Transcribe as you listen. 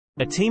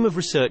A team of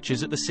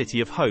researchers at the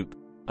City of Hope,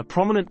 a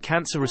prominent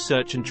cancer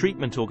research and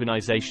treatment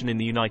organization in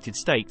the United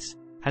States,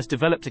 has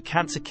developed a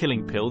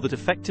cancer-killing pill that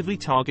effectively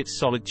targets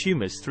solid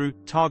tumors through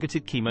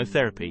targeted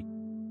chemotherapy.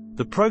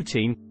 The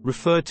protein,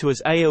 referred to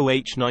as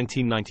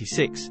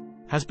AOH1996,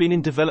 has been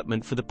in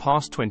development for the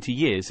past 20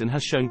 years and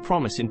has shown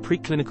promise in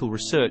preclinical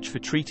research for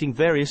treating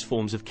various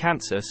forms of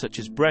cancer such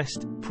as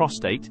breast,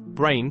 prostate,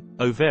 brain,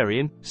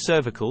 ovarian,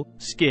 cervical,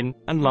 skin,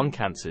 and lung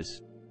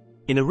cancers.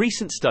 In a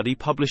recent study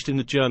published in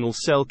the journal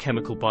Cell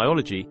Chemical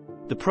Biology,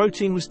 the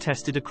protein was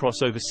tested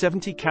across over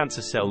 70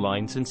 cancer cell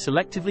lines and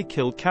selectively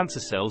killed cancer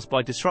cells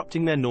by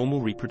disrupting their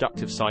normal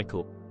reproductive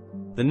cycle.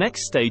 The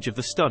next stage of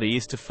the study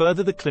is to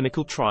further the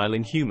clinical trial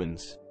in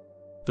humans.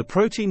 The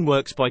protein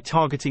works by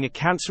targeting a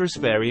cancerous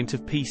variant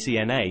of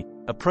pCNA,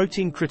 a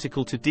protein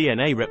critical to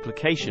DNA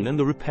replication and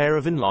the repair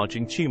of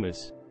enlarging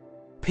tumors.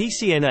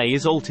 pCNA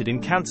is altered in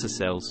cancer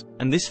cells,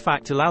 and this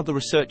fact allowed the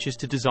researchers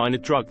to design a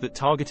drug that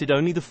targeted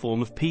only the form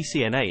of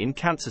pCNA in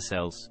cancer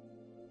cells.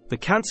 The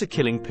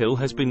cancer-killing pill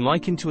has been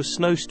likened to a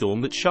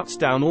snowstorm that shuts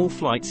down all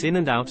flights in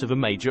and out of a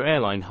major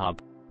airline hub,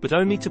 but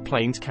only to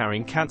planes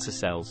carrying cancer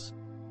cells.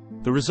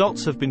 The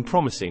results have been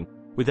promising,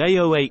 with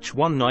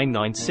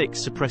AOH1996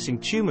 suppressing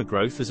tumor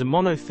growth as a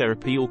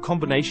monotherapy or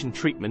combination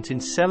treatment in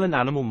cell and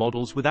animal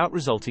models without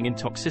resulting in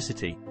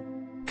toxicity.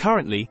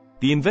 Currently,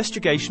 the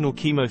investigational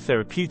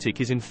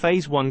chemotherapeutic is in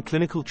phase 1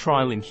 clinical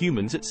trial in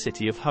humans at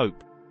City of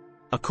Hope.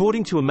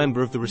 According to a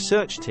member of the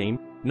research team,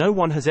 no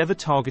one has ever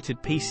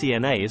targeted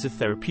pCNA as a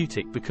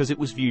therapeutic because it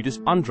was viewed as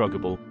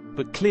undruggable,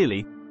 but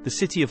clearly, the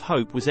City of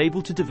Hope was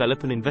able to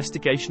develop an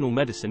investigational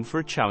medicine for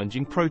a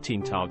challenging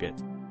protein target.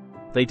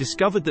 They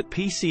discovered that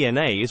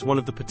pCNA is one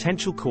of the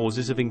potential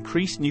causes of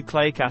increased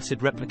nucleic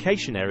acid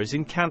replication errors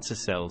in cancer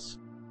cells.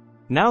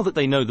 Now that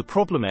they know the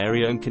problem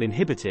area and can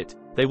inhibit it,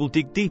 they will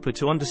dig deeper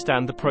to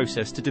understand the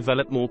process to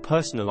develop more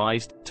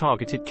personalized,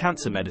 targeted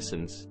cancer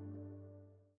medicines.